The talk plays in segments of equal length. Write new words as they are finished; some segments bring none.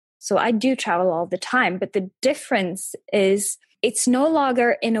So I do travel all the time. But the difference is it's no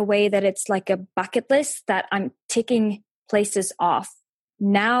longer in a way that it's like a bucket list that I'm ticking places off.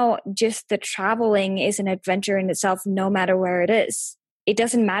 Now, just the traveling is an adventure in itself, no matter where it is. It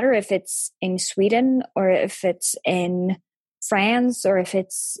doesn't matter if it's in Sweden or if it's in France or if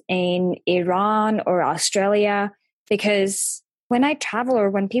it's in Iran or Australia, because when I travel or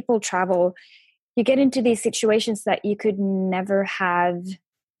when people travel, you get into these situations that you could never have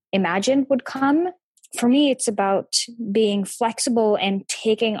imagined would come. For me, it's about being flexible and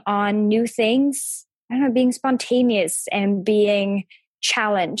taking on new things. I don't know, being spontaneous and being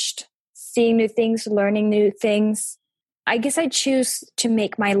challenged, seeing new things, learning new things. I guess I choose to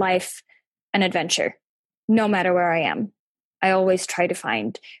make my life an adventure, no matter where I am. I always try to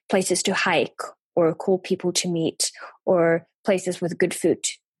find places to hike or cool people to meet or places with good food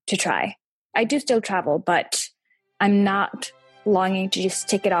to try. I do still travel, but I'm not longing to just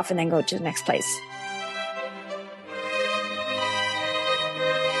tick it off and then go to the next place.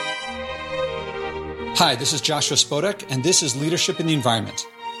 Hi, this is Joshua Spodek, and this is Leadership in the Environment.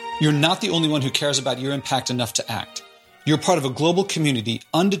 You're not the only one who cares about your impact enough to act. You're part of a global community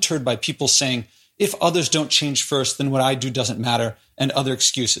undeterred by people saying, if others don't change first, then what I do doesn't matter, and other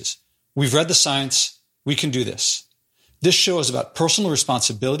excuses. We've read the science. We can do this. This show is about personal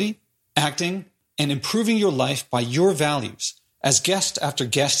responsibility, acting, and improving your life by your values. As guest after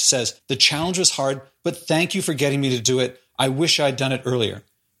guest says, the challenge was hard, but thank you for getting me to do it. I wish I'd done it earlier.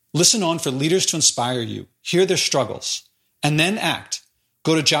 Listen on for leaders to inspire you, hear their struggles, and then act.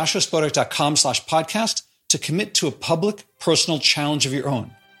 Go to joshuaspodek.com/podcast to commit to a public, personal challenge of your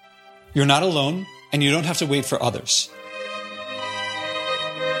own. You're not alone, and you don't have to wait for others.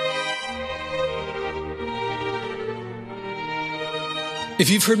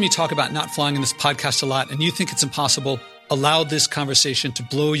 If you've heard me talk about not flying in this podcast a lot and you think it's impossible, allow this conversation to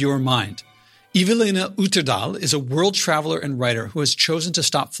blow your mind. Evelina Utterdal is a world traveler and writer who has chosen to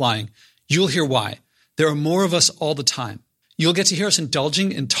stop flying. You'll hear why. There are more of us all the time. You'll get to hear us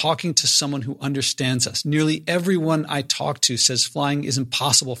indulging in talking to someone who understands us. Nearly everyone I talk to says flying is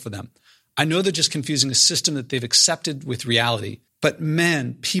impossible for them. I know they're just confusing a system that they've accepted with reality. But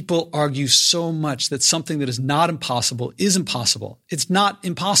man, people argue so much that something that is not impossible is impossible. It's not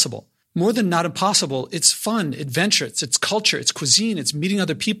impossible. More than not impossible, it's fun, adventure, it's culture, it's cuisine, it's meeting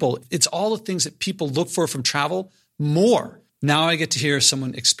other people. It's all the things that people look for from travel more. Now I get to hear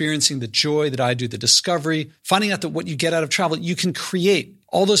someone experiencing the joy that I do, the discovery, finding out that what you get out of travel, you can create.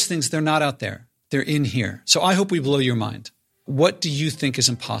 All those things, they're not out there. They're in here. So I hope we blow your mind. What do you think is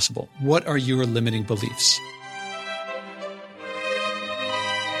impossible? What are your limiting beliefs?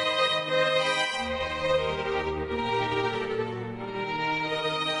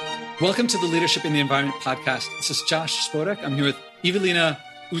 Welcome to the Leadership in the Environment podcast. This is Josh Spodek. I'm here with Evelina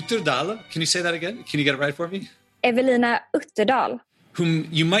Utterdal. Can you say that again? Can you get it right for me? Evelina Utterdal. Whom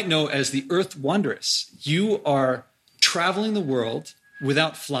you might know as the Earth Wanderess. You are traveling the world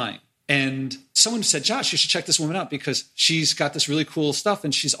without flying. And someone said, Josh, you should check this woman out because she's got this really cool stuff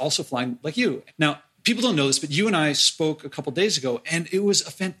and she's also flying like you. Now, people don't know this, but you and I spoke a couple days ago and it was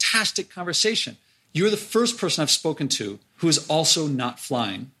a fantastic conversation. You're the first person I've spoken to who is also not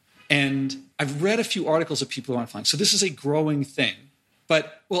flying. And I've read a few articles of people who aren't flying. So this is a growing thing.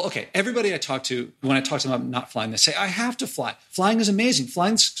 But, well, okay, everybody I talk to, when I talk to them about not flying, they say, I have to fly. Flying is amazing.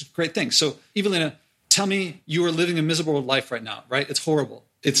 Flying's a great thing. So, Evelina, tell me you are living a miserable life right now, right? It's horrible.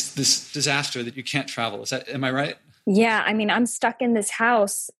 It's this disaster that you can't travel. Am I right? Yeah, I mean, I'm stuck in this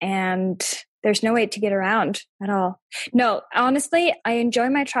house and there's no way to get around at all. No, honestly, I enjoy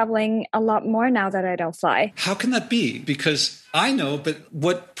my traveling a lot more now that I don't fly. How can that be? Because I know, but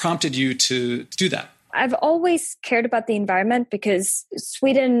what prompted you to do that? I've always cared about the environment because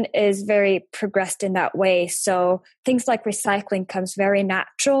Sweden is very progressed in that way. So things like recycling comes very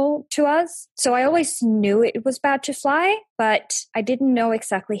natural to us. So I always knew it was bad to fly, but I didn't know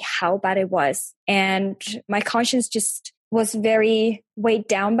exactly how bad it was. And my conscience just was very weighed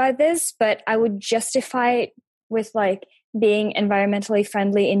down by this, but I would justify it with like being environmentally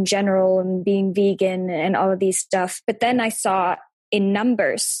friendly in general and being vegan and all of these stuff. But then I saw in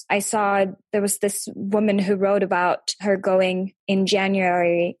numbers, I saw there was this woman who wrote about her going in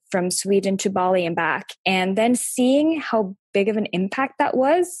January from Sweden to Bali and back. And then seeing how big of an impact that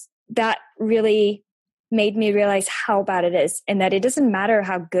was, that really made me realize how bad it is and that it doesn't matter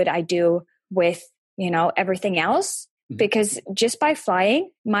how good I do with, everything else. Because just by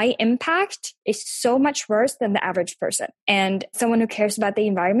flying, my impact is so much worse than the average person. And someone who cares about the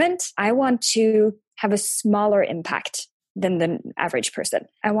environment, I want to have a smaller impact than the average person.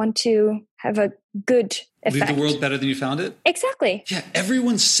 I want to have a good effect. Leave the world better than you found it? Exactly. Yeah,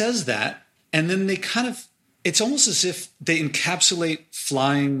 everyone says that. And then they it's almost as if they encapsulate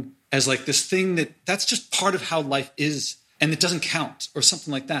flying as like this thing that's just part of how life is and it doesn't count or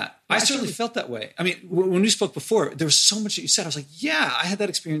something like that. I certainly felt that way. I mean, when we spoke before, there was so much that you said. I was like, yeah, I had that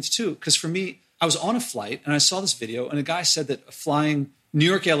experience too. Because for me, I was on a flight and I saw this video and a guy said that flying New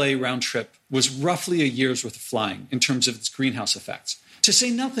York, LA round trip was roughly a year's worth of flying in terms of its greenhouse effects. To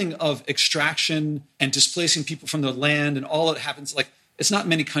say nothing of extraction and displacing people from the land and all that happens. Like, it's not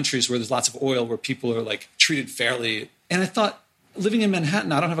many countries where there's lots of oil where people are like treated fairly. And I thought, living in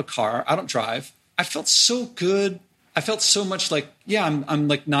Manhattan, I don't have a car, I don't drive. I felt so good. I felt so much like, yeah, I'm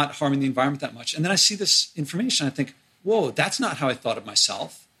like not harming the environment that much. And then I see this information. I think, whoa, that's not how I thought of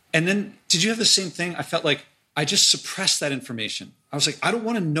myself. And then did you have the same thing? I felt like I just suppressed that information. I was like, I don't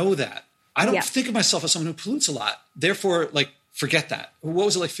want to know that. I don't think of myself as someone who pollutes a lot. Therefore, like, forget that. What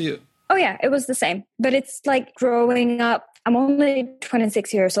was it like for you? Oh yeah, it was the same. But it's like growing up. I'm only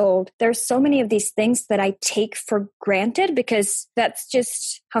 26 years old. There's so many of these things that I take for granted because that's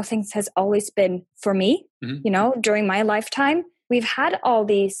just how things has always been for me. Mm-hmm. You know, during my lifetime, we've had all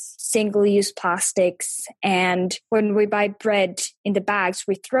these single-use plastics. And when we buy bread in the bags,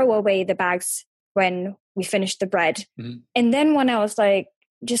 we throw away the bags when we finish the bread. Mm-hmm. And then when I was like,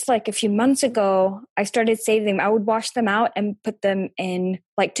 just like a few months ago, I started saving them. I would wash them out and put them in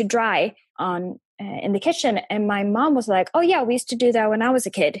like to dry in the kitchen. And my mom was like, oh yeah, we used to do that when I was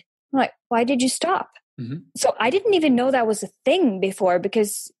a kid. I'm like, why did you stop? Mm-hmm. So I didn't even know that was a thing before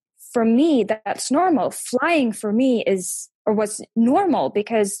because for me, that's normal. Flying for me was normal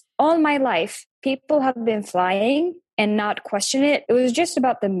because all my life, people have been flying and not question it. It was just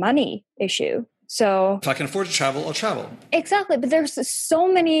about the money issue. So if I can afford to travel, I'll travel. Exactly. But there's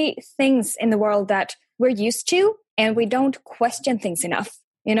so many things in the world that we're used to and we don't question things enough.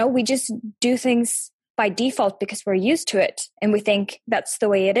 You know, we just do things by default because we're used to it and we think that's the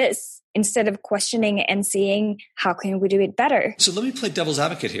way it is instead of questioning and seeing how can we do it better. So let me play devil's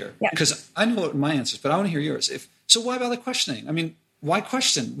advocate here because I know what my answers, but I want to hear yours. So why bother questioning? I mean, why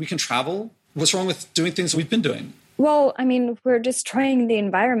question? We can travel. What's wrong with doing things we've been doing? Well, I mean, we're destroying the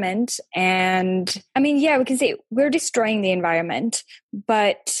environment and I mean, yeah, we can say we're destroying the environment,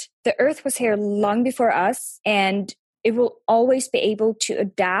 but the earth was here long before us and it will always be able to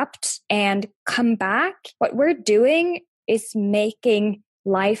adapt and come back. What we're doing is making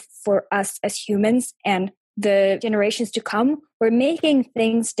life for us as humans and the generations to come. We're making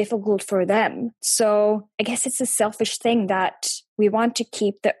things difficult for them. So I guess it's a selfish thing that we want to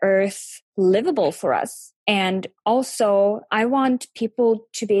keep the earth livable for us. And also, I want people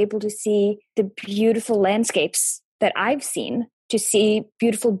to be able to see the beautiful landscapes that I've seen, to see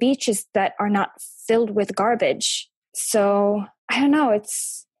beautiful beaches that are not filled with garbage. So I don't know,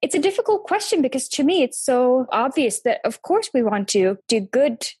 it's a difficult question because to me, it's so obvious that of course we want to do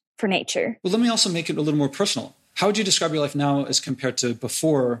good for nature. Well, let me also make it a little more personal. How would you describe your life now as compared to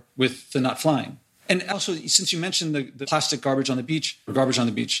before with the not flying? And also, since you mentioned the plastic garbage on the beach,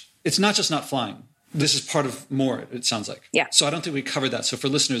 it's not just not flying. This is part of more, it sounds like. Yeah. So I don't think we covered that. So for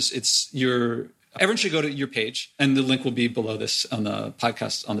listeners, everyone should go to your page and the link will be below this on the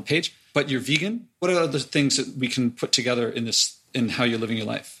podcast on the page. But you're vegan. What are other things that we can put together in how you're living your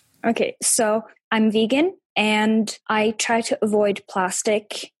life? Okay. So I'm vegan and I try to avoid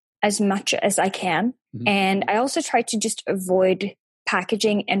plastic as much as I can. Mm-hmm. And I also try to just avoid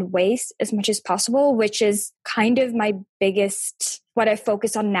packaging and waste as much as possible, which is kind of my biggest, what I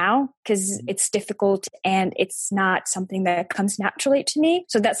focus on now, because it's difficult and it's not something that comes naturally to me.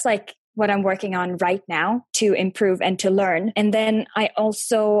 So that's like what I'm working on right now to improve and to learn. And then I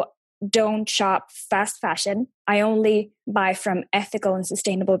also don't shop fast fashion. I only buy from ethical and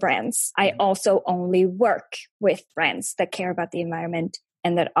sustainable brands. I also only work with brands that care about the environment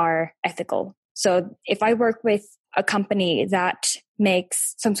and that are ethical. So if I work with a company that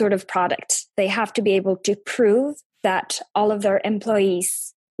makes some sort of product, they have to be able to prove that all of their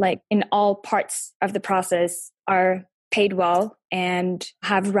employees, like in all parts of the process, are paid well and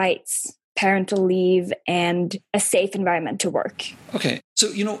have rights, parental leave, and a safe environment to work. Okay.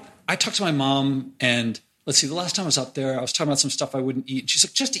 So, I talked to my mom and let's see, the last time I was up there, I was talking about some stuff I wouldn't eat. And she's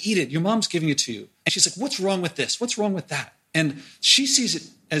like, just eat it. Your mom's giving it to you. And she's like, what's wrong with this? What's wrong with that? And she sees it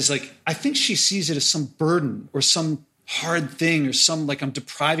as like, I think she sees it as some burden or some hard thing or some like I'm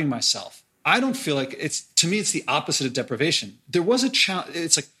depriving myself. I don't feel like to me, it's the opposite of deprivation. There was a challenge.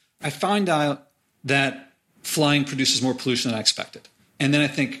 It's like, I find out that flying produces more pollution than I expected. And then I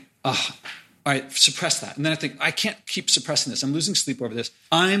think, all right, suppress that. And then I think, I can't keep suppressing this. I'm losing sleep over this.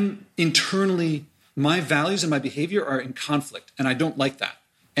 I'm internally, my values and my behavior are in conflict. And I don't like that.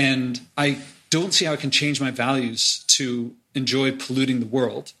 And I don't see how I can change my values to enjoy polluting the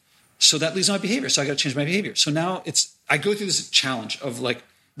world. So that leads to my behavior. So I got to change my behavior. So now I go through this challenge of like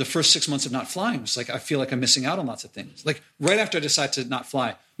the first 6 months of not flying. It's like, I feel like I'm missing out on lots of things. Like right after I decide to not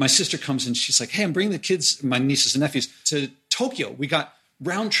fly, my sister comes and she's like, hey, I'm bringing the kids, my nieces and nephews, to Tokyo. We got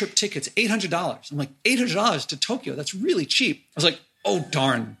round trip tickets, $800. I'm like, $800 to Tokyo? That's really cheap. I was like, oh,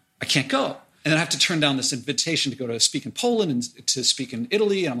 darn, I can't go. And then I have to turn down this invitation to go to speak in Poland and to speak in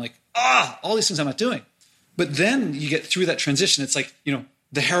Italy. And I'm like, all these things I'm not doing. But then you get through that transition. It's like,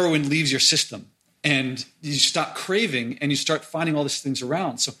 the heroin leaves your system and you stop craving and you start finding all these things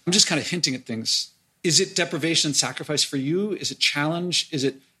around. So I'm just kind of hinting at things. Is it deprivation and sacrifice for you? Is it challenge?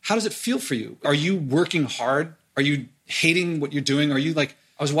 How does it feel for you? Are you working hard? Are you hating what you're doing? Are you like,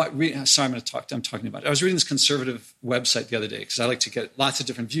 I'm talking about it. I was reading this conservative website the other day because I like to get lots of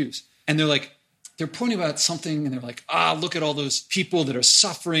different views. And they're pointing about something and they're like, look at all those people that are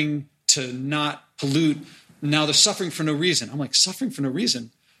suffering to not pollute. Now they're suffering for no reason. I'm like, suffering for no reason?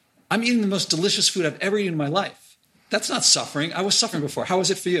 I'm eating the most delicious food I've ever eaten in my life. That's not suffering. I was suffering before. How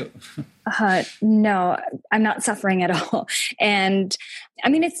was it for you? No, I'm not suffering at all. And I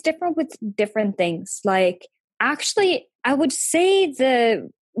mean, it's different with different things. Like, actually, I would say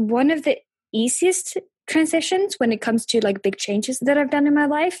one of the easiest transitions when it comes to like big changes that I've done in my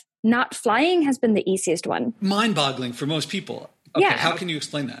life, not flying has been the easiest one. Mind-boggling for most people. Okay, yeah. How can you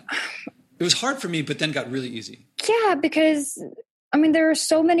explain that? It was hard for me, but then got really easy. Yeah, because I mean, there are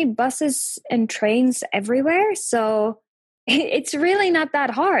so many buses and trains everywhere. So it's really not that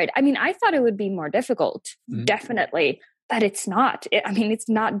hard. I mean, I thought it would be more difficult, definitely, but it's not. It's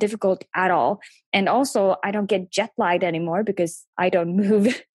not difficult at all. And also, I don't get jet lagged anymore because I don't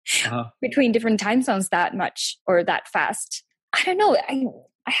move between different time zones that much or that fast. I don't know.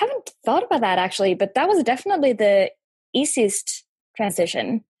 I haven't thought about that actually, but that was definitely the easiest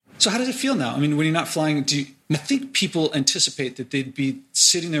transition. So how does it feel now? I mean, when you're not flying, I think people anticipate that they'd be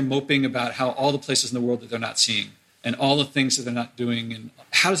sitting there moping about how all the places in the world that they're not seeing and all the things that they're not doing. And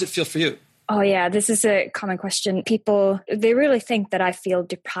how does it feel for you? Oh yeah, this is a common question. People, they really think that I feel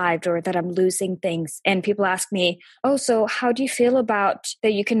deprived or that I'm losing things. And people ask me, oh, so how do you feel about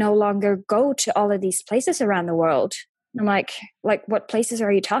that you can no longer go to all of these places around the world? I'm like, what places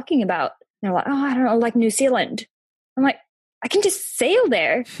are you talking about? And they're like, oh, I don't know, like New Zealand. I'm like, I can just sail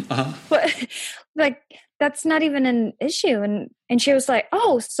there. But like, that's not even an issue. And she was like,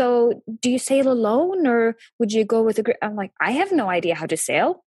 oh, so do you sail alone or would you go with a group? I'm like, I have no idea how to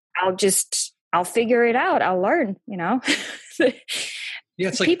sail. I'll figure it out. I'll learn, Yeah,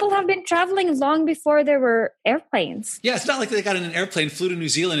 it's like people have been traveling long before there were airplanes. Yeah, it's not like they got in an airplane, flew to New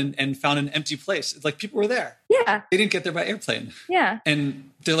Zealand and found an empty place. It's like people were there. Yeah. They didn't get there by airplane. Yeah. And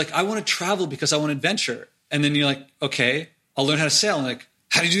they're like, I want to travel because I want adventure. And then you're like, okay, I'll learn how to sail. And like,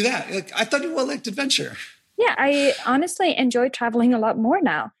 how do you do that? Like, I thought you all liked adventure. Yeah, I honestly enjoy traveling a lot more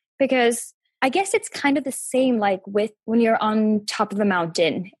now because I guess it's kind of the same like with when you're on top of a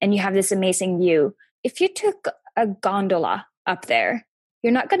mountain and you have this amazing view. If you took a gondola up there,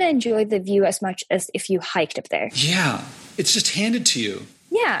 you're not going to enjoy the view as much as if you hiked up there. Yeah, it's just handed to you.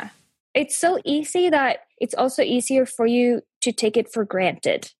 Yeah, it's so easy that it's also easier for you to take it for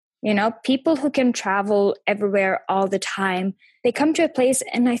granted. People who can travel everywhere all the time, they come to a place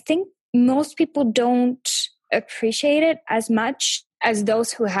and I think most people don't appreciate it as much as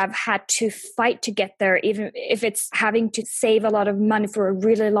those who have had to fight to get there, even if it's having to save a lot of money for a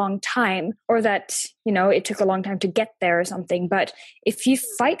really long time or that, it took a long time to get there or something. But if you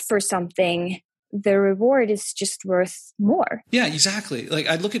fight for something, the reward is just worth more. Yeah, exactly. Like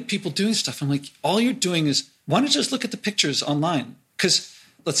I look at people doing stuff. I'm like, all you're doing is, why don't you just look at the pictures online? Because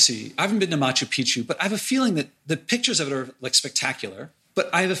let's see, I haven't been to Machu Picchu, but I have a feeling that the pictures of it are like spectacular.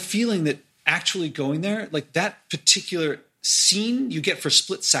 But I have a feeling that actually going there, like that particular scene you get for a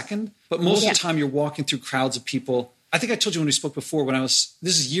split second, but most of the time you're walking through crowds of people. I think I told you when we spoke before, this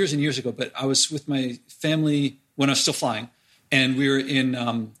is years and years ago, but I was with my family when I was still flying and we were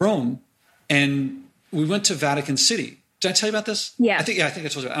in Rome and we went to Vatican City. Did I tell you about this? Yeah. I think I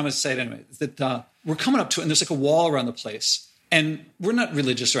told you. I'm going to say it anyway. That we're coming up to it and there's like a wall around the place. And we're not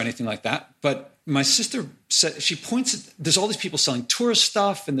religious or anything like that. But my sister said, she points at, there's all these people selling tourist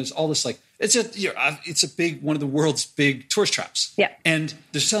stuff. And there's all this like, it's a big, one of the world's big tourist traps. Yeah. And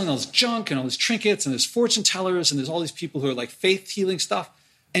they're selling all this junk and all these trinkets and there's fortune tellers and there's all these people who are like faith healing stuff.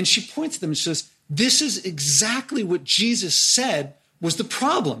 And she points at them and says, this is exactly what Jesus said was the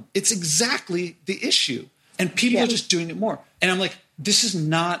problem. It's exactly the issue. And people are just doing it more. And I'm like, this is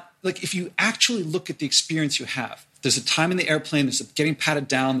not, like if you actually look at the experience you have, there's a time in the airplane, there's getting patted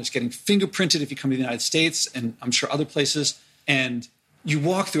down, there's getting fingerprinted if you come to the United States, and I'm sure other places. And you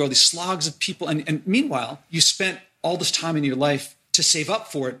walk through all these slogs of people. And meanwhile, you spent all this time in your life to save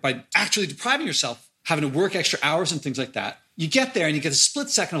up for it by actually depriving yourself, having to work extra hours and things like that. You get there and you get a split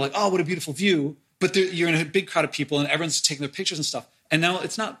second of like, oh, what a beautiful view. But you're in a big crowd of people and everyone's taking their pictures and stuff. And now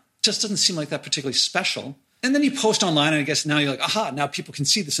it's not, just doesn't seem like that particularly special. And then you post online and I guess now you're like, aha, now people can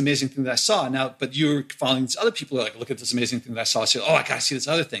see this amazing thing that I saw. Now, but you're following these other people who are like, look at this amazing thing that I saw. So, oh, I got to see this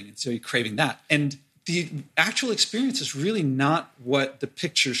other thing. And so you're craving that. And the actual experience is really not what the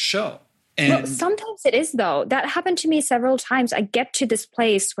pictures show. And well, sometimes it is though. That happened to me several times. I get to this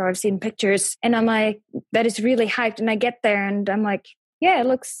place where I've seen pictures and I'm like, that is really hyped. And I get there and I'm like, yeah, it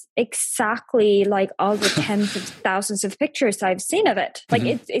looks exactly like all the tens of thousands of pictures I've seen of it. Like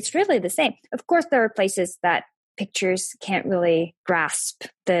it's really the same. Of course, there are places that pictures can't really grasp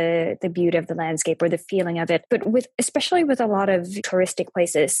the beauty of the landscape or the feeling of it. But especially with a lot of touristic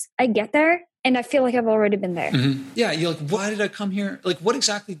places, I get there and I feel like I've already been there. Yeah, you're like, why did I come here? Like, what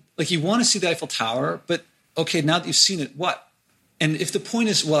exactly? Like, you want to see the Eiffel Tower, but okay, now that you've seen it, what? And if the point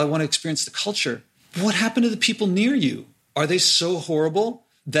is, well, I want to experience the culture, what happened to the people near you? Are they so horrible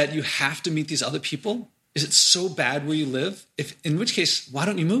that you have to meet these other people? Is it so bad where you live? In which case, why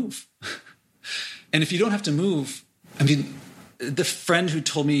don't you move? And if you don't have to move, I mean, the friend who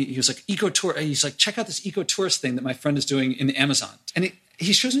told me, he was like, eco-tour, he's like, check out this eco-tourist thing that my friend is doing in the Amazon. And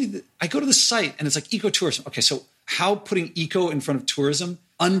he shows me, I go to the site and it's like eco-tourism. Okay, so how putting eco in front of tourism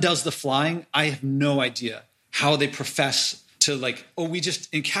undoes the flying, I have no idea. How they profess to like, oh, we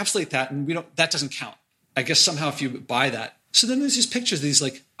just encapsulate that and that doesn't count. I guess somehow if you buy that. So then there's these pictures, these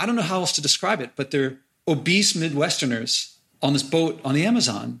like, I don't know how else to describe it, but they're obese Midwesterners on this boat on the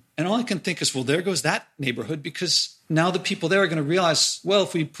Amazon. And all I can think is, well, there goes that neighborhood, because now the people there are going to realize, well,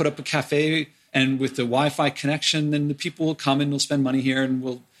 if we put up a cafe and with the Wi-Fi connection, then the people will come and we'll spend money here and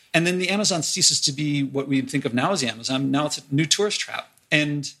then the Amazon ceases to be what we think of now as the Amazon. Now it's a new tourist trap.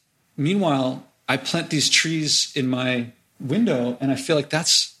 And meanwhile, I plant these trees in my window and I feel like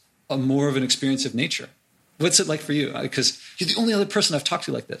that's more of an experience of nature. What's it like for you? Because you're the only other person I've talked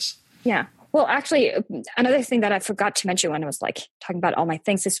to like this. Yeah. Well, actually, another thing that I forgot to mention when I was like talking about all my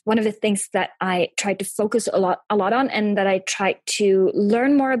things is one of the things that I tried to focus a lot on and that I tried to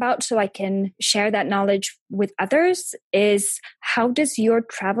learn more about so I can share that knowledge with others is, how does your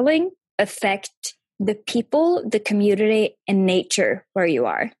traveling affect the people, the community, and nature where you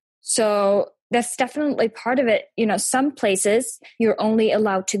are? So that's definitely part of it. You know, some places you're only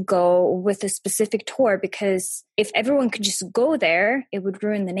allowed to go with a specific tour because if everyone could just go there, it would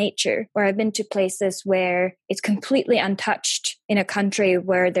ruin the nature. Where I've been to places where it's completely untouched in a country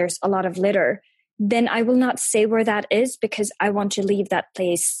where there's a lot of litter, then I will not say where that is because I want to leave that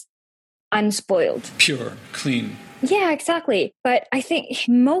place unspoiled. Pure, clean. Yeah, exactly. But I think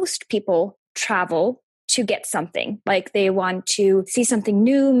most people travel to get something. Like they want to see something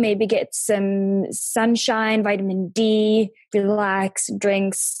new, maybe get some sunshine, vitamin D, relax,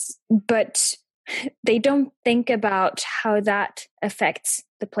 drinks, but they don't think about how that affects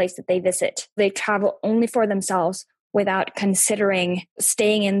the place that they visit. They travel only for themselves without considering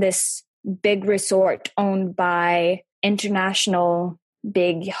staying in this big resort owned by international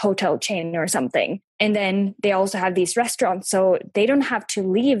big hotel chain or something. And then they also have these restaurants. So they don't have to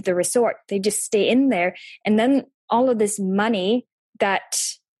leave the resort. They just stay in there. And then all of this money that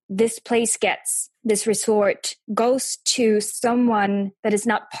this place gets, this resort, goes to someone that is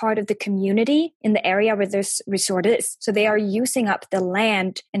not part of the community in the area where this resort is. So they are using up the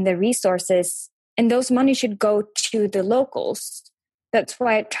land and the resources. And those money should go to the locals. That's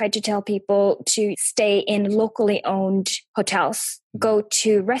why I try to tell people to stay in locally owned hotels, go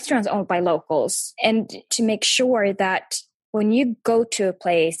to restaurants owned by locals, and to make sure that when you go to a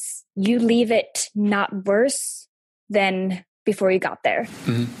place, you leave it not worse than before you got there.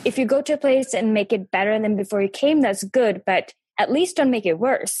 If you go to a place and make it better than before you came, that's good, but at least don't make it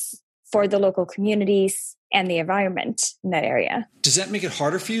worse for the local communities and the environment in that area. Does that make it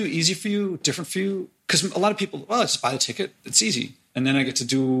harder for you, easy for you, different for you? Because a lot of people, well, just buy the ticket. It's easy. And then I get to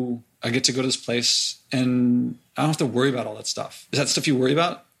go to this place and I don't have to worry about all that stuff. Is that stuff you worry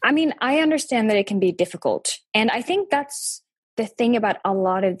about? I mean, I understand that it can be difficult. And I think that's the thing about a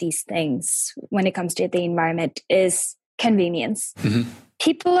lot of these things when it comes to the environment is convenience.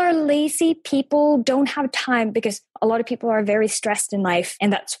 People are lazy. People don't have time because a lot of people are very stressed in life.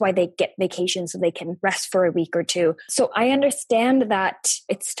 And that's why they get vacations so they can rest for a week or two. So I understand that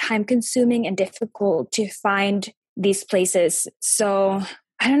it's time consuming and difficult to find these places. So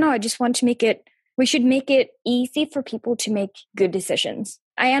I don't know. I just want to we should make it easy for people to make good decisions.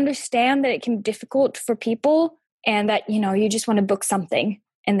 I understand that it can be difficult for people and that, you just want to book something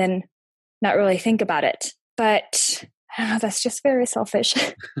and then not really think about it. But I don't know, that's just very selfish.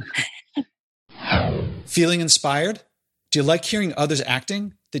 Feeling inspired? Do you like hearing others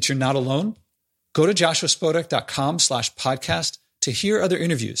acting that you're not alone? Go to joshuaspodek.com/podcast to hear other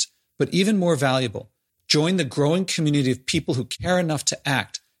interviews, but even more valuable, join the growing community of people who care enough to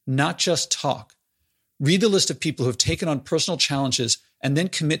act, not just talk. Read the list of people who have taken on personal challenges and then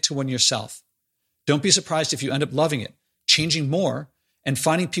commit to one yourself. Don't be surprised if you end up loving it, changing more, and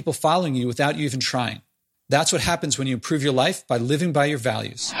finding people following you without you even trying. That's what happens when you improve your life by living by your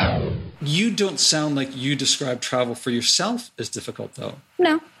values. You don't sound like you describe travel for yourself as difficult, though.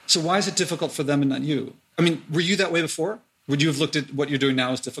 No. So why is it difficult for them and not you? I mean, were you that way before? Would you have looked at what you're doing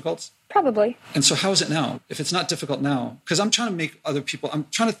now as difficult? Probably. And so how is it now? If it's not difficult now, because I'm trying to make other people, I'm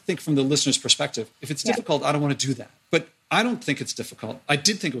trying to think from the listener's perspective. If it's difficult, I don't want to do that. But I don't think it's difficult. I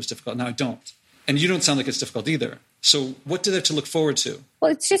did think it was difficult. Now I don't. And you don't sound like it's difficult either. So what do they have to look forward to?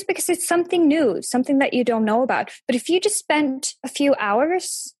 Well, it's just because it's something new, something that you don't know about. But if you just spent a few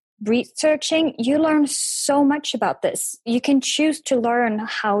hours researching, you learn so much about this. You can choose to learn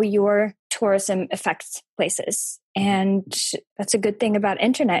how your tourism affects places. And that's a good thing about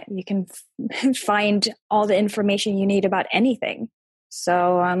internet. You can find all the information you need about anything.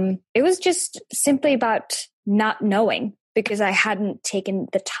 So it was just simply about not knowing because I hadn't taken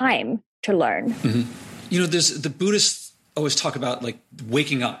the time to learn. Mm-hmm. You know, there's the Buddhists always talk about like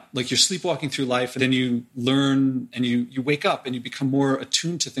waking up, like you're sleepwalking through life and then you learn and you wake up and you become more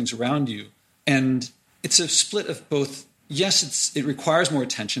attuned to things around you. And it's a split of both. Yes, it requires more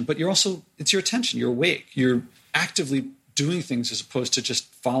attention, but it's your attention. You're awake. You're actively doing things as opposed to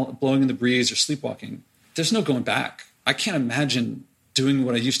just blowing in the breeze or sleepwalking. There's no going back. I can't imagine doing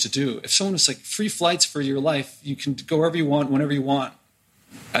what I used to do. If someone was like free flights for your life, you can go wherever you want, whenever you want.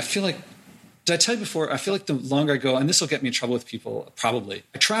 I feel like, did I tell you before, I feel like the longer I go, and this will get me in trouble with people, probably,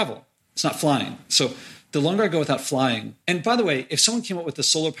 I travel. It's not flying. So the longer I go without flying, and by the way, if someone came up with a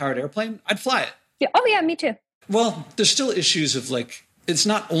solar-powered airplane, I'd fly it. Yeah. Oh, yeah, me too. Well, there's still issues of like, it's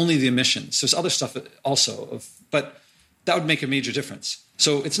not only the emissions. There's other stuff also, but that would make a major difference.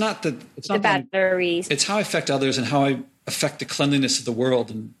 So it's not the batteries. It's how I affect others and how I affect the cleanliness of the world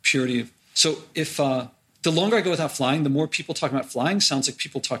and purity. So if the longer I go without flying, the more people talking about flying sounds like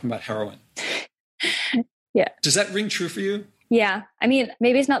people talking about heroin. Yeah. Does that ring true for you? Yeah. I mean,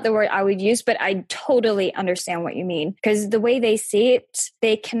 maybe it's not the word I would use, but I totally understand what you mean. Because the way they see it,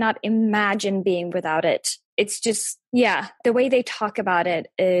 they cannot imagine being without it. It's just, the way they talk about it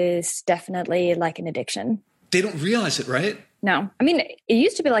is definitely like an addiction. They don't realize it, right? No. I mean, it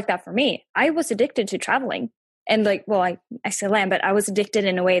used to be like that for me. I was addicted to traveling. And like, well, I still am, but I was addicted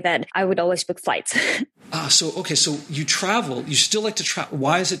in a way that I would always book flights. So you travel, you still like to travel.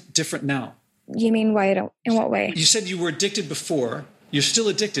 Why is it different now? You mean why I don't, in what way? You said you were addicted before. You're still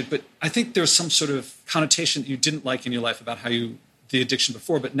addicted, but I think there's some sort of connotation that you didn't like in your life about the addiction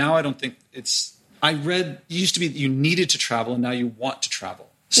before, but now I don't think I read, it used to be that you needed to travel and now you want to travel.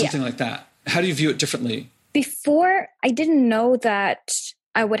 Something like that. How do you view it differently? Before, I didn't know that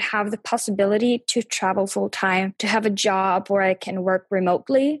I would have the possibility to travel full time, to have a job where I can work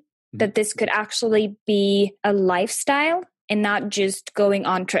remotely, that this could actually be a lifestyle and not just going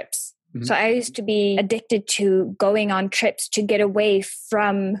on trips. Mm-hmm. So I used to be addicted to going on trips to get away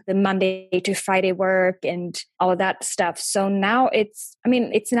from the Monday to Friday work and all of that stuff. So now it's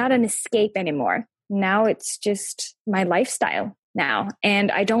not an escape anymore. Now it's just my lifestyle now. And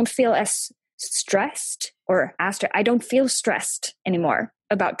I don't feel as stressed I don't feel stressed anymore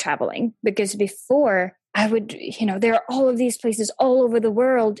about traveling, because before I would, there are all of these places all over the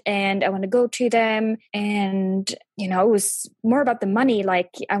world and I want to go to them. And, it was more about the money.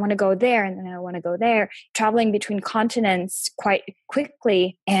 Like I want to go there and then I want to go there, traveling between continents quite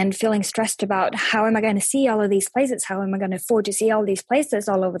quickly and feeling stressed about how am I going to see all of these places? How am I going to afford to see all these places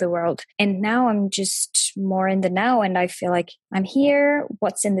all over the world? And now I'm just more in the now and I feel like I'm here,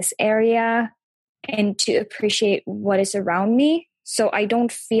 what's in this area, and to appreciate what is around me. So I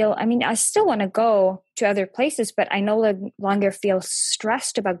don't feel, I still want to go to other places, but I no longer feel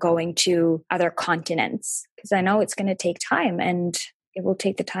stressed about going to other continents because I know it's going to take time and it will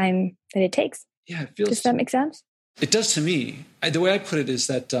take the time that it takes. Yeah, it feels. Does that make sense? It does to me. The way I put it is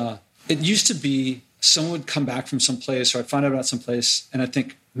that it used to be someone would come back from some place or I'd find out about some place and I'd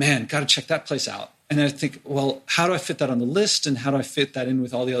think, man, got to check that place out. And then I think, well, how do I fit that on the list? And how do I fit that in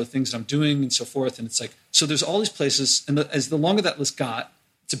with all the other things that I'm doing and so forth? And it's like, so there's all these places. And as the longer that list got,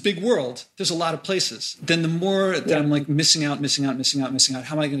 it's a big world. There's a lot of places. Then the more that I'm like missing out. How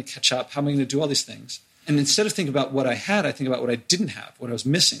am I going to catch up? How am I going to do all these things? And instead of thinking about what I had, I think about what I didn't have, what I was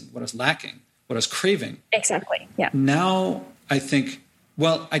missing, what I was lacking, what I was craving. Exactly. Yeah. Now I think,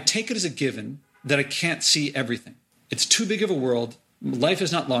 well, I take it as a given that I can't see everything. It's too big of a world. Life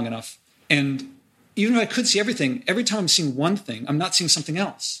is not long enough. And even if I could see everything, every time I'm seeing one thing, I'm not seeing something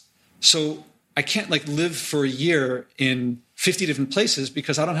else. So I can't live for a year in 50 different places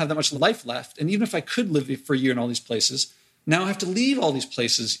because I don't have that much life left. And even if I could live for a year in all these places, now I have to leave all these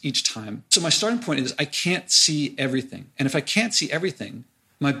places each time. So my starting point is I can't see everything. And if I can't see everything,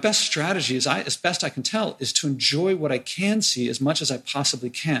 my best strategy, as best I can tell, is to enjoy what I can see as much as I possibly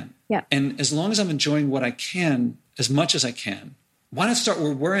can. Yeah. And as long as I'm enjoying what I can as much as I can, why not start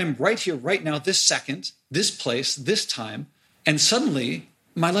where I am right here, right now, this second, this place, this time, and suddenly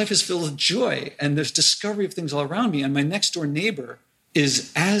my life is filled with joy and there's discovery of things all around me. And my next door neighbor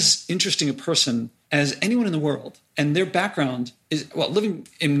is as interesting a person as anyone in the world. And their background is, living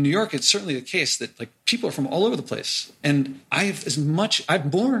in New York, it's certainly the case that people are from all over the place. And I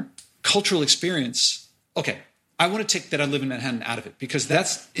have more cultural experience. Okay, I want to take that I live in Manhattan out of it because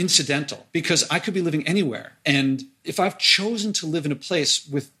that's incidental, because I could be living anywhere. And if I've chosen to live in a place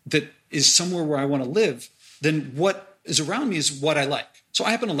that is somewhere where I want to live, then what is around me is what I like. So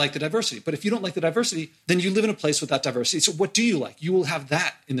I happen to like the diversity. But if you don't like the diversity, then you live in a place without diversity. So what do you like? You will have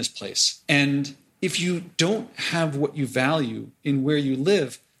that in this place. And if you don't have what you value in where you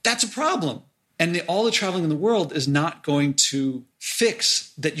live, that's a problem. And all the traveling in the world is not going to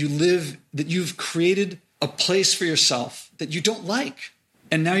fix that you've created a place for yourself that you don't like.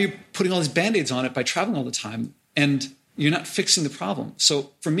 And now you're putting all these Band-Aids on it by traveling all the time. And you're not fixing the problem.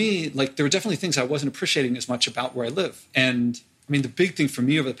 So for me, there were definitely things I wasn't appreciating as much about where I live. And I mean, the big thing for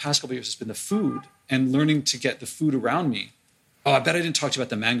me over the past couple of years has been the food and learning to get the food around me. Oh, I bet I didn't talk to you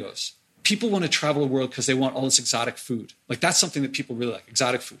about the mangoes. People want to travel the world because they want all this exotic food. That's something that people really like,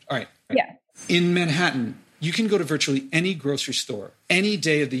 exotic food. All right. Yeah. In Manhattan, you can go to virtually any grocery store, any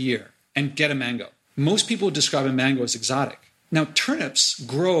day of the year, and get a mango. Most people would describe a mango as exotic. Now, turnips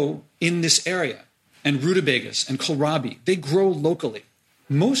grow in this area, and rutabagas and kohlrabi, they grow locally.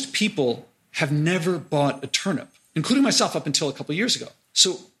 Most people have never bought a turnip, including myself up until a couple of years ago.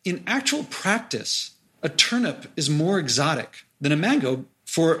 So in actual practice, a turnip is more exotic than a mango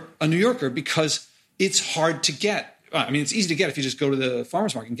for a New Yorker because it's hard to get. I mean, it's easy to get if you just go to the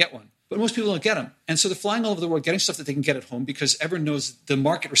farmer's market and get one. But most people don't get them. And so they're flying all over the world getting stuff that they can get at home because everyone knows the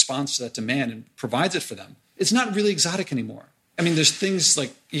market responds to that demand and provides it for them. It's not really exotic anymore. I mean, there's things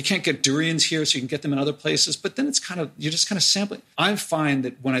like you can't get durians here, so you can get them in other places. But then you're just kind of sampling. I find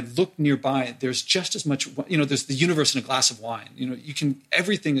that when I look nearby, there's just as much, there's the universe in a glass of wine.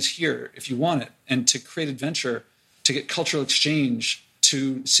 Everything is here if you want it. And to create adventure, to get cultural exchange,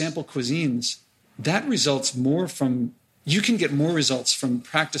 to sample cuisines, that results more from, you can get more results from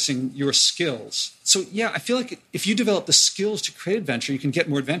practicing your skills. So yeah, I feel like if you develop the skills to create adventure, you can get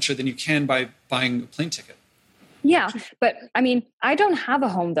more adventure than you can by buying a plane ticket. Yeah, but I mean, I don't have a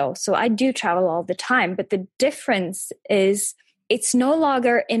home though, so I do travel all the time. But the difference is it's no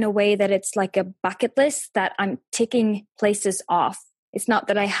longer in a way that it's like a bucket list that I'm ticking places off. It's not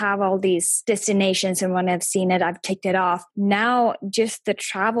that I have all these destinations and when I've seen it, I've ticked it off. Now, just the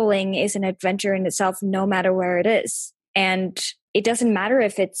traveling is an adventure in itself, no matter where it is. And it doesn't matter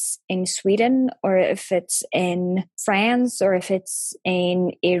if it's in Sweden or if it's in France or if it's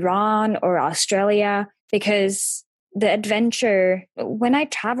in Iran or Australia. Because the adventure, when I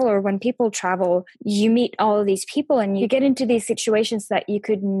travel or when people travel, you meet all of these people and you get into these situations that you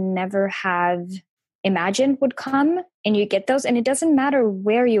could never have imagined would come, and you get those. And it doesn't matter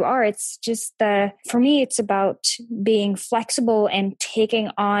where you are. It's just for me, it's about being flexible and taking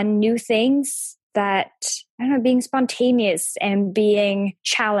on new things that, being spontaneous and being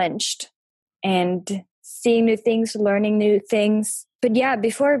challenged and seeing new things, learning new things. But yeah,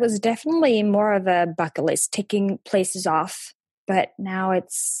 before it was definitely more of a bucket list, ticking places off. But now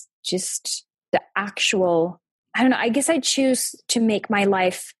it's just the actual, I guess I choose to make my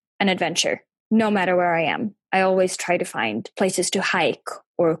life an adventure, no matter where I am. I always try to find places to hike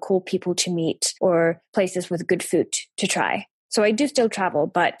or cool people to meet or places with good food to try. So I do still travel,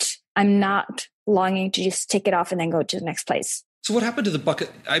 but I'm not longing to just tick it off and then go to the next place. So what happened to the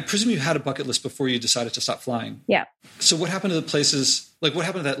bucket? I presume you had a bucket list before you decided to stop flying. Yeah. So what happened to the places, what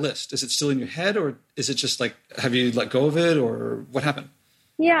happened to that list? Is it still in your head or is it just have you let go of it or what happened?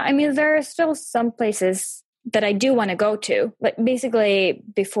 Yeah. I mean, there are still some places that I do want to go to. Basically,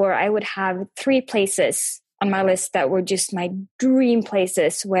 before I would have 3 places on my list that were just my dream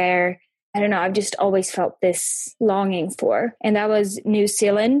places where, I've just always felt this longing for. And that was New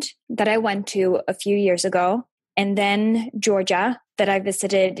Zealand that I went to a few years ago. And then Georgia that I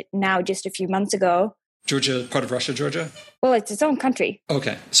visited now just a few months ago. Georgia, part of Russia, Georgia? Well, it's its own country.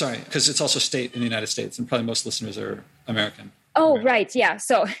 Okay, sorry, because it's also a state in the United States and probably most listeners are American. Oh, right. Yeah.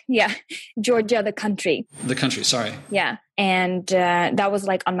 So, yeah, Georgia, the country. The country, sorry. Yeah. And that was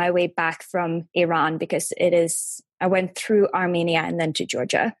like on my way back from Iran because I went through Armenia and then to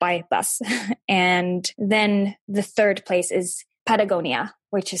Georgia by bus. And then the third place is Patagonia,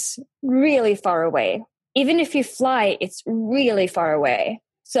 which is really far away. Even if you fly, it's really far away.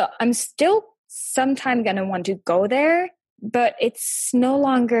 So I'm still sometime going to want to go there. But it's no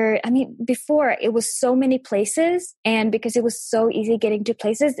longer, before it was so many places. And because it was so easy getting to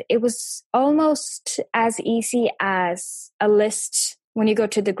places, it was almost as easy as a list when you go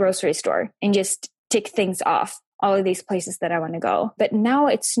to the grocery store and just tick things off, all of these places that I want to go. But now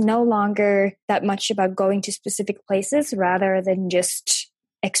it's no longer that much about going to specific places rather than just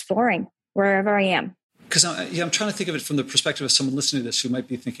exploring wherever I am. Because I'm trying to think of it from the perspective of someone listening to this who might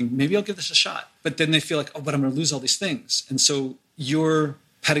be thinking, maybe I'll give this a shot. But then they feel like, oh, but I'm going to lose all these things. And so your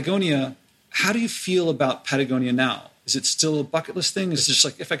Patagonia, how do you feel about Patagonia now? Is it still a bucket list thing? Is it just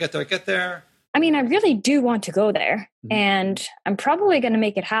like, if I get there, I get there? I really do want to go there. Mm-hmm. And I'm probably going to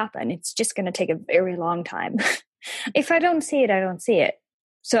make it happen. It's just going to take a very long time. If I don't see it, I don't see it.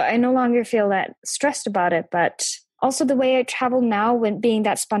 So I no longer feel that stressed about it. But also the way I travel now, when being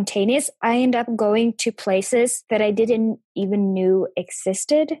that spontaneous, I end up going to places that I didn't even knew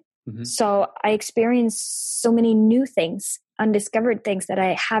existed. Mm-hmm. So I experience so many new things, undiscovered things that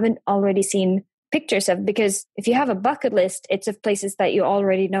I haven't already seen pictures of. Because if you have a bucket list, it's of places that you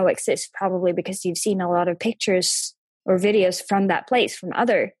already know exist, probably because you've seen a lot of pictures or videos from that place from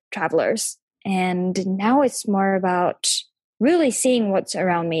other travelers. And now it's more about really seeing what's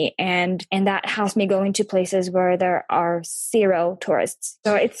around me. And that has me going to places where there are zero tourists.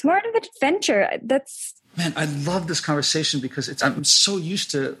 So it's more of an adventure. Man, I love this conversation because I'm so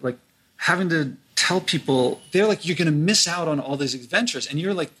used to like having to tell people, they're like, you're going to miss out on all these adventures. And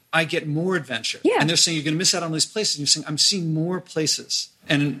you're like, I get more adventure. Yeah. And they're saying you're going to miss out on these places. And you're saying, I'm seeing more places.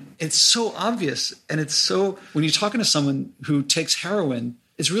 And it's so obvious. And it's so, when you're talking to someone who takes heroin,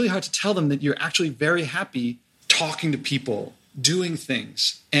 it's really hard to tell them that you're actually very happy talking to people, doing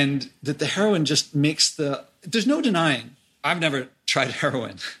things, and that the heroin just makes there's no denying. I've never tried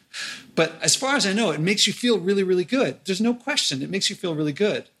heroin, but as far as I know, it makes you feel really, really good. There's no question. It makes you feel really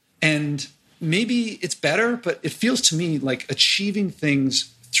good. And maybe it's better, but it feels to me like achieving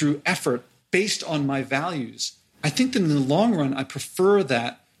things through effort based on my values. I think that in the long run, I prefer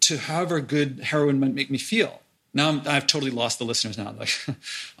that to however good heroin might make me feel. Now I've totally lost the listeners now. Like, I'm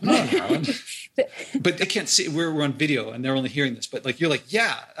not on heroin. But they can't see. We're on video and they're only hearing this. But like, you're like,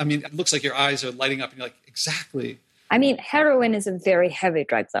 yeah. It looks like your eyes are lighting up and you're like, exactly. Heroin is a very heavy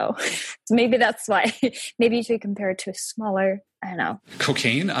drug though. So maybe that's why. Maybe you should compare it to a smaller, I don't know.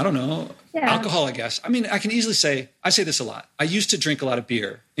 Cocaine? I don't know. Yeah. Alcohol, I guess. I can easily say, I say this a lot. I used to drink a lot of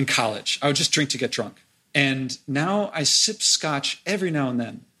beer in college. I would just drink to get drunk. And now I sip scotch every now and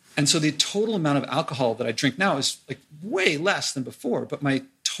then. And so the total amount of alcohol that I drink now is like way less than before, but my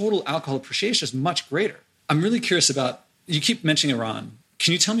total alcohol appreciation is much greater. I'm really curious about, you keep mentioning Iran.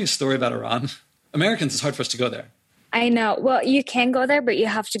 Can you tell me a story about Iran? Americans, it's hard for us to go there. I know. Well, you can go there, but you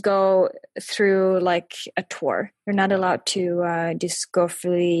have to go through like a tour. You're not allowed to just go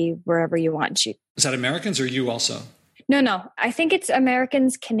freely wherever you want to. Is that Americans or you also? No. I think it's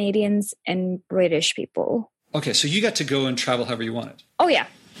Americans, Canadians, and British people. Okay, so you got to go and travel however you wanted. Oh, yeah.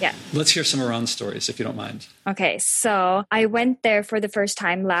 Yeah. Let's hear some Iran stories, if you don't mind. Okay. So I went there for the first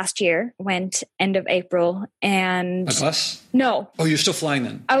time last year, went end of April. And a bus? No. Oh, you're still flying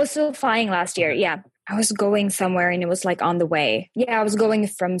then? I was still flying last year. Yeah. I was going somewhere and it was like on the way. Yeah, I was going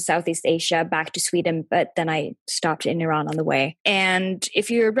from Southeast Asia back to Sweden, but then I stopped in Iran on the way. And if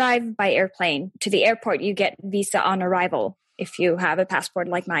you arrive by airplane to the airport, you get visa on arrival if you have a passport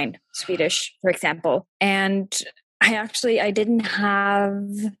like mine, Swedish, for example. And I didn't have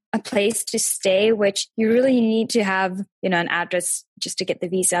a place to stay, which you really need to have, an address just to get the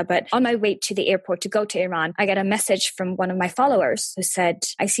visa. But on my way to the airport to go to Iran, I got a message from one of my followers who said,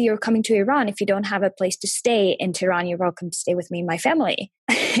 I see you're coming to Iran. If you don't have a place to stay in Tehran, you're welcome to stay with me and my family.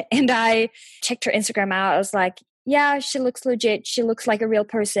 And I checked her Instagram out. I was like, yeah, she looks legit. She looks like a real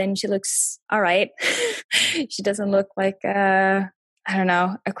person. She looks all right. She doesn't look like a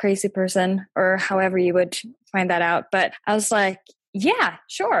crazy person or however you would find that out. But I was like, yeah,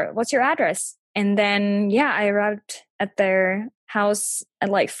 sure. What's your address? And then, I arrived at their house at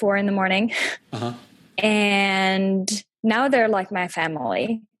like 4 a.m. Uh-huh. And now they're like my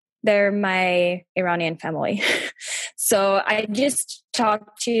family. They're my Iranian family. So I just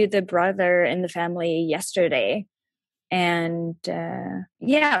talked to the brother in the family yesterday. And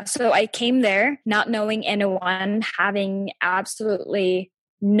so I came there not knowing anyone, having absolutely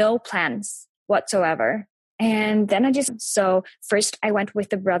no plans whatsoever. And then so first I went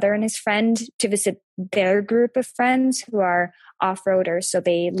with a brother and his friend to visit their group of friends who are off-roaders. So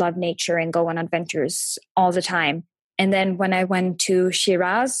they love nature and go on adventures all the time. And then when I went to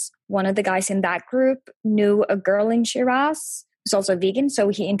Shiraz, one of the guys in that group knew a girl in Shiraz who's also vegan. So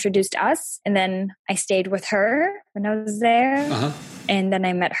he introduced us. And then I stayed with her when I was there. And then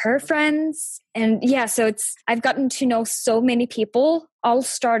I met her friends. And yeah, so I've gotten to know so many people, all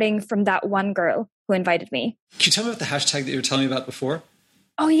starting from that one girl who invited me. Can you tell me about the hashtag that you were telling me about before?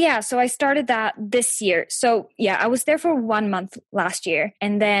 Oh yeah. So I started that this year. So yeah, I was there for 1 month last year.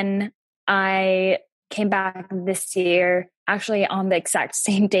 And then I came back this year, actually on the exact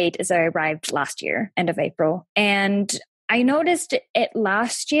same date as I arrived last year, end of April. And I noticed it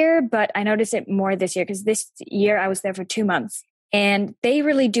last year, but I noticed it more this year because this year I was there for 2 months. And they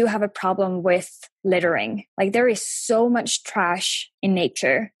really do have a problem with littering. Like there is so much trash in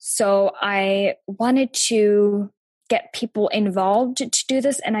nature. So I wanted to get people involved to do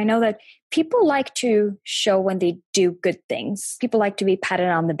this. And I know that people like to show when they do good things. People like to be patted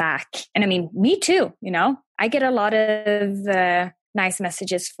on the back. And I mean, me too, I get a lot of nice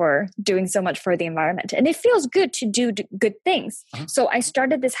messages for doing so much for the environment. And it feels good to do good things. So I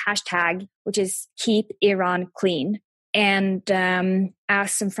started this hashtag, which is Keep Iran Clean, and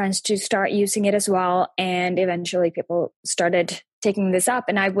asked some friends to start using it as well. And eventually people started taking this up,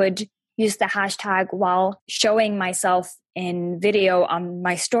 and I would use the hashtag while showing myself in video on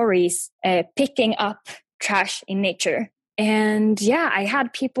my stories, picking up trash in nature. And yeah, I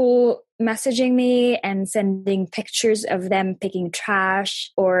had people messaging me and sending pictures of them picking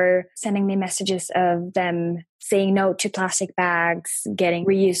trash, or sending me messages of them saying no to plastic bags, getting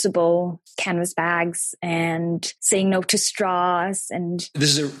reusable canvas bags, and saying no to straws. And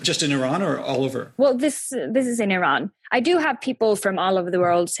this is just in Iran or all over? Well, this is in Iran. I do have people from all over the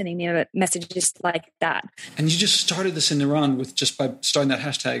world sending me messages like that. And you just started this in Iran just by starting that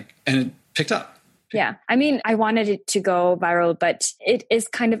hashtag, and it picked up. Yeah. I mean, I wanted it to go viral, but it is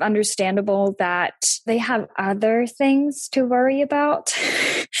kind of understandable that they have other things to worry about.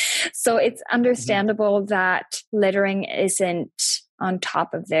 So it's understandable that littering isn't on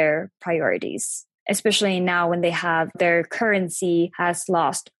top of their priorities, especially now when their currency has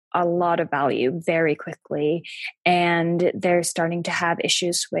lost a lot of value very quickly, and they're starting to have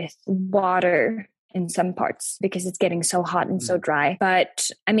issues with water in some parts because it's getting so hot and so dry. But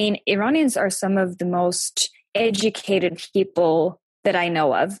I mean, Iranians are some of the most educated people that I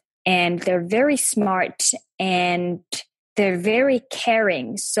know of, and they're very smart and they're very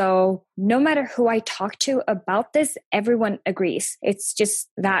caring. So no matter who I talk to about this, everyone agrees. It's just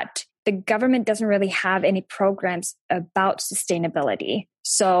that the government doesn't really have any programs about sustainability.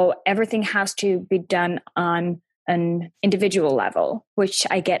 So everything has to be done on an individual level, which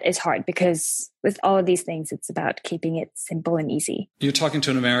I get is hard because with all of these things, it's about keeping it simple and easy. You're talking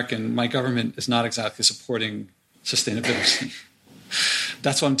to an American. My government is not exactly supporting sustainability.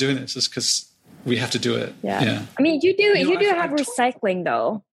 That's why I'm doing this, is because we have to do it. Yeah. I mean, you do have recycling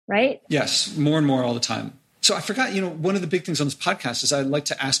though, right? Yes, more and more all the time. So I forgot, one of the big things on this podcast is I like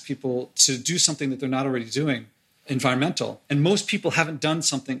to ask people to do something that they're not already doing. Environmental. And most people haven't done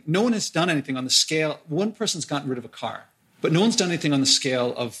something. No one has done anything on the scale. One person's gotten rid of a car, but no one's done anything on the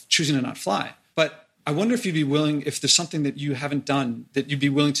scale of choosing to not fly. But I wonder if you'd be willing, if there's something that you haven't done that you'd be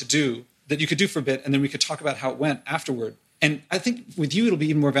willing to do, that you could do for a bit, and then we could talk about how it went afterward. And I think with you, it'll be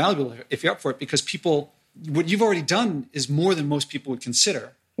even more valuable if you're up for it, because what you've already done is more than most people would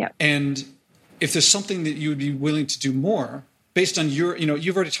consider. Yeah. And if there's something that you would be willing to do more based on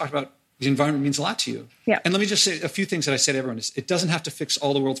you've already talked about the environment means a lot to you. Yeah. And let me just say a few things that I say to everyone is it doesn't have to fix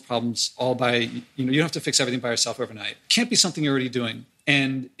all the world's problems all by, you don't have to fix everything by yourself overnight. It can't be something you're already doing.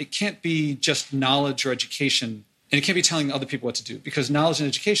 And it can't be just knowledge or education. And it can't be telling other people what to do, because knowledge and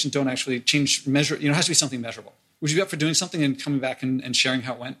education don't actually measure. It has to be something measurable. Would you be up for doing something and coming back and sharing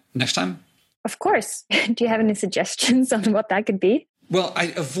how it went next time? Of course. Do you have any suggestions on what that could be? Well, I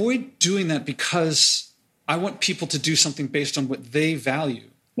avoid doing that because I want people to do something based on what they value.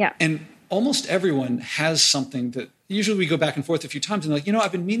 Yeah. And almost everyone has something that usually we go back and forth a few times and like,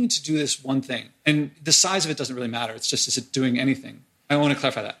 I've been meaning to do this one thing. And the size of it doesn't really matter. It's just, is it doing anything? I want to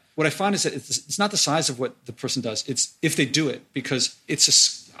clarify that. What I find is that it's not the size of what the person does. It's if they do it, because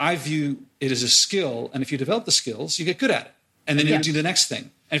I view it as a skill. And if you develop the skills, you get good at it. And then you do the next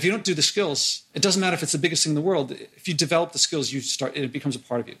thing. And if you don't do the skills, it doesn't matter if it's the biggest thing in the world. If you develop the skills, it becomes a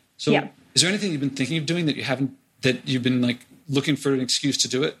part of you. So is there anything you've been thinking of doing that you've been like looking for an excuse to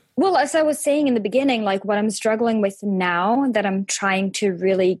do it? Well, as I was saying in the beginning, like what I'm struggling with now that I'm trying to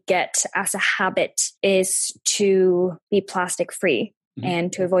really get as a habit is to be plastic free.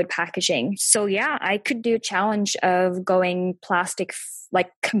 and to avoid packaging. So yeah, I could do a challenge of going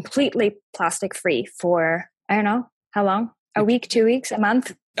completely plastic free for, I don't know, how long? A week, 2 weeks, a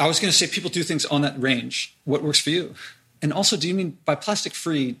month? I was going to say people do things on that range. What works for you? And also, do you mean by plastic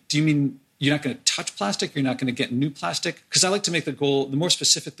free, do you mean you're not going to touch plastic? You're not going to get new plastic? Because I like to make the goal, the more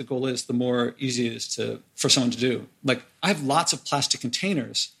specific the goal is, the more easy it is for someone to do. Like I have lots of plastic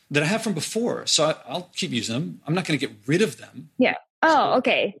containers that I have from before. So I'll keep using them. I'm not going to get rid of them. Yeah. Oh,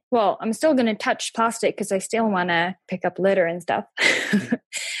 okay. Well, I'm still going to touch plastic because I still want to pick up litter and stuff.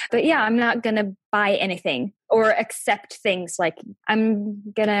 But yeah, I'm not going to buy anything or accept things. Like I'm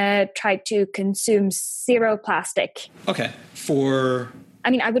going to try to consume zero plastic. Okay.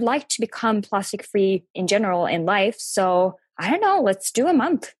 I would like to become plastic free in general in life. So I don't know, let's do a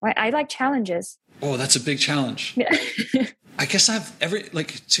month. I like challenges. Oh, that's a big challenge. Yeah. I guess I have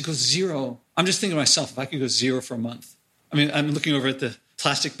to go zero. I'm just thinking to myself, if I could go zero for a month. I mean, I'm looking over at the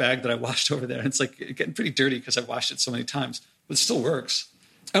plastic bag that I washed over there, and it's like getting pretty dirty because I've washed it so many times, but it still works.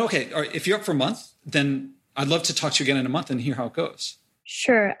 Okay, all right, if you're up for a month, then I'd love to talk to you again in a month and hear how it goes.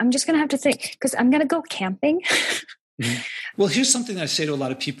 Sure. I'm just going to have to think because I'm going to go camping. Mm-hmm. Well, here's something that I say to a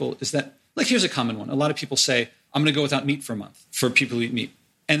lot of people is that, here's a common one. A lot of people say, I'm going to go without meat for a month for people who eat meat.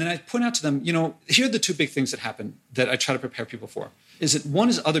 And then I point out to them, here are the two big things that happen that I try to prepare people for. Is that one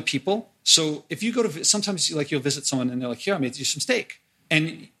is other people. So if you go to, sometimes you'll visit someone and they're like, here, I made you some steak.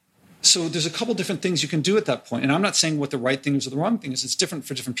 And so there's a couple different things you can do at that point. And I'm not saying what the right thing is or the wrong thing is. It's different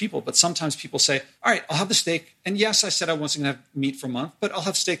for different people. But sometimes people say, all right, I'll have the steak. And yes, I said I wasn't going to have meat for a month, but I'll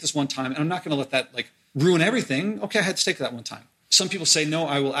have steak this one time. And I'm not going to let that ruin everything. Okay, I had steak that one time. Some people say, no,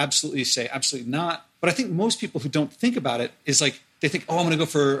 I will absolutely say absolutely not. But I think most people who don't think about it is they think, oh, I'm going to go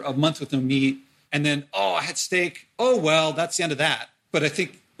for a month with no meat. And then, oh, I had steak. Oh, well, that's the end of that. But I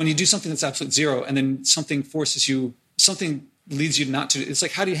think when you do something that's absolute zero and then something leads you not to, it's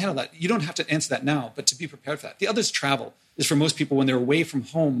like, how do you handle that? You don't have to answer that now, but to be prepared for that. The other is travel. Is for most people when they're away from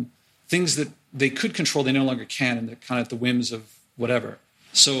home, things that they could control, they no longer can, and they're kind of at the whims of whatever.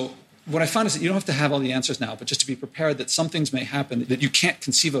 So what I found is that you don't have to have all the answers now, but just to be prepared that some things may happen that you can't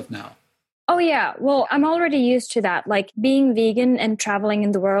conceive of now. Oh, yeah. Well, I'm already used to that. Like being vegan and traveling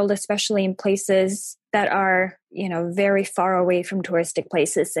in the world, especially in places that are, very far away from touristic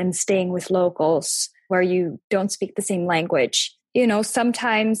places and staying with locals where you don't speak the same language.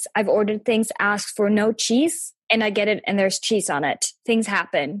 Sometimes I've ordered things, asked for no cheese, and I get it and there's cheese on it. Things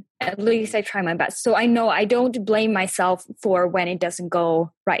happen. At least I try my best. So I know I don't blame myself for when it doesn't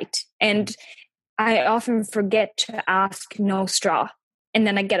go right. And I often forget to ask no straw. And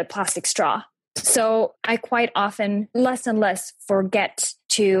then I get a plastic straw. So I quite often less and less forget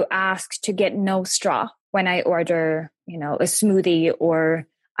to ask to get no straw when I order, a smoothie or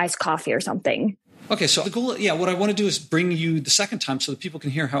iced coffee or something. Okay, so the goal, what I want to do is bring you the second time so that people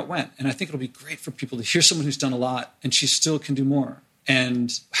can hear how it went. And I think it'll be great for people to hear someone who's done a lot and she still can do more.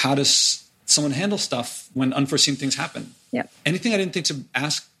 And how does someone handle stuff when unforeseen things happen? Yeah. Anything I didn't think to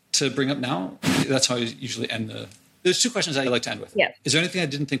ask to bring up now? That's how I usually end There's two questions I like to end with. Yeah. Is there anything I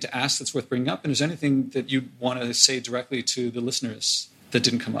didn't think to ask that's worth bringing up? And is there anything that you want to say directly to the listeners that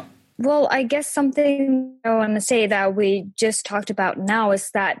didn't come up? Well, I guess something I want to say that we just talked about now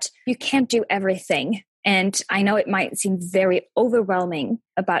is that you can't do everything. And I know it might seem very overwhelming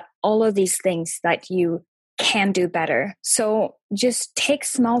about all of these things that you can do better. So just take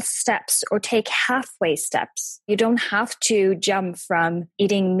small steps or take halfway steps. You don't have to jump from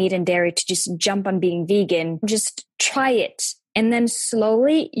eating meat and dairy to just jump on being vegan. Just try it. And then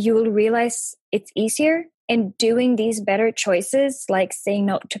slowly you will realize it's easier. And doing these better choices, like saying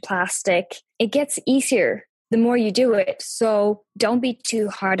no to plastic, it gets easier the more you do it. So don't be too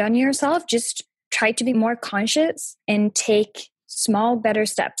hard on yourself. Just try to be more conscious and take small, better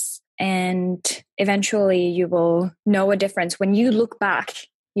steps. And eventually you will know a difference. When you look back,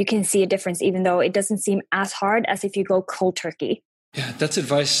 you can see a difference, even though it doesn't seem as hard as if you go cold turkey. Yeah, that's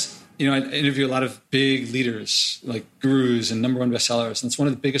advice. I interview a lot of big leaders, like gurus and number one bestsellers. And it's one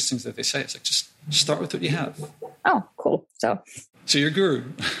of the biggest things that they say. It's like, just start with what you have. Oh, cool. So you're a guru.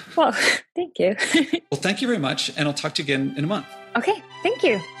 Well, thank you. Well, thank you very much. And I'll talk to you again in a month. Okay. Thank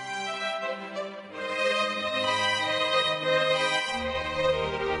you.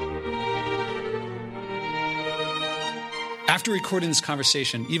 After recording this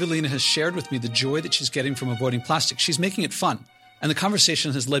conversation, Evelina has shared with me the joy that she's getting from avoiding plastic. She's making it fun. And the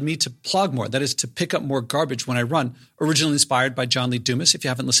conversation has led me to plug more, that is to pick up more garbage when I run, originally inspired by John Lee Dumas. If you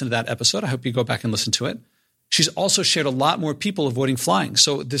haven't listened to that episode, I hope you go back and listen to it. She's also shared a lot more people avoiding flying.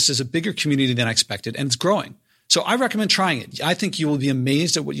 So this is a bigger community than I expected, and it's growing. So I recommend trying it. I think you will be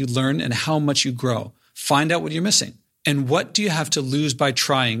amazed at what you learn and how much you grow. Find out what you're missing. And what do you have to lose by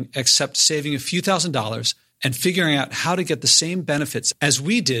trying except saving a few $1,000s and figuring out how to get the same benefits as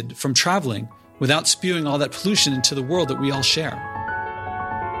we did from traveling without spewing all that pollution into the world that we all share?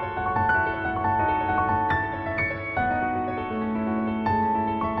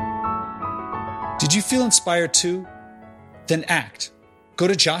 Did you feel inspired too? Then act. Go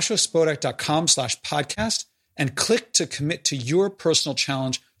to joshuaspodek.com/podcast and click to commit to your personal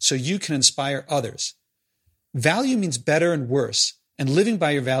challenge so you can inspire others. Value means better and worse, and living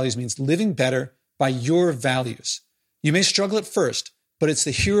by your values means living better by your values. You may struggle at first, but it's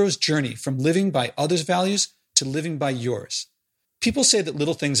the hero's journey from living by others' values to living by yours. People say that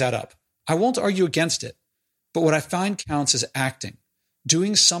little things add up. I won't argue against it, but what I find counts is acting.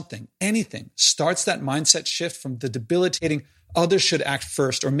 Doing something, anything, starts that mindset shift from the debilitating others should act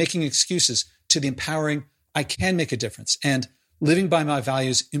first or making excuses to the empowering I can make a difference, and living by my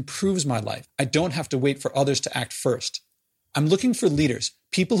values improves my life. I don't have to wait for others to act first. I'm looking for leaders,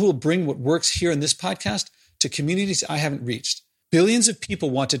 people who will bring what works here in this podcast to communities I haven't reached. Billions of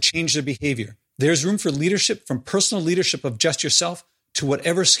people want to change their behavior. There's room for leadership, from personal leadership of just yourself to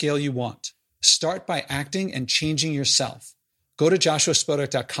whatever scale you want. Start by acting and changing yourself. Go to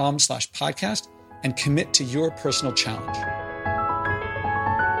joshuaspodek.com/podcast and commit to your personal challenge.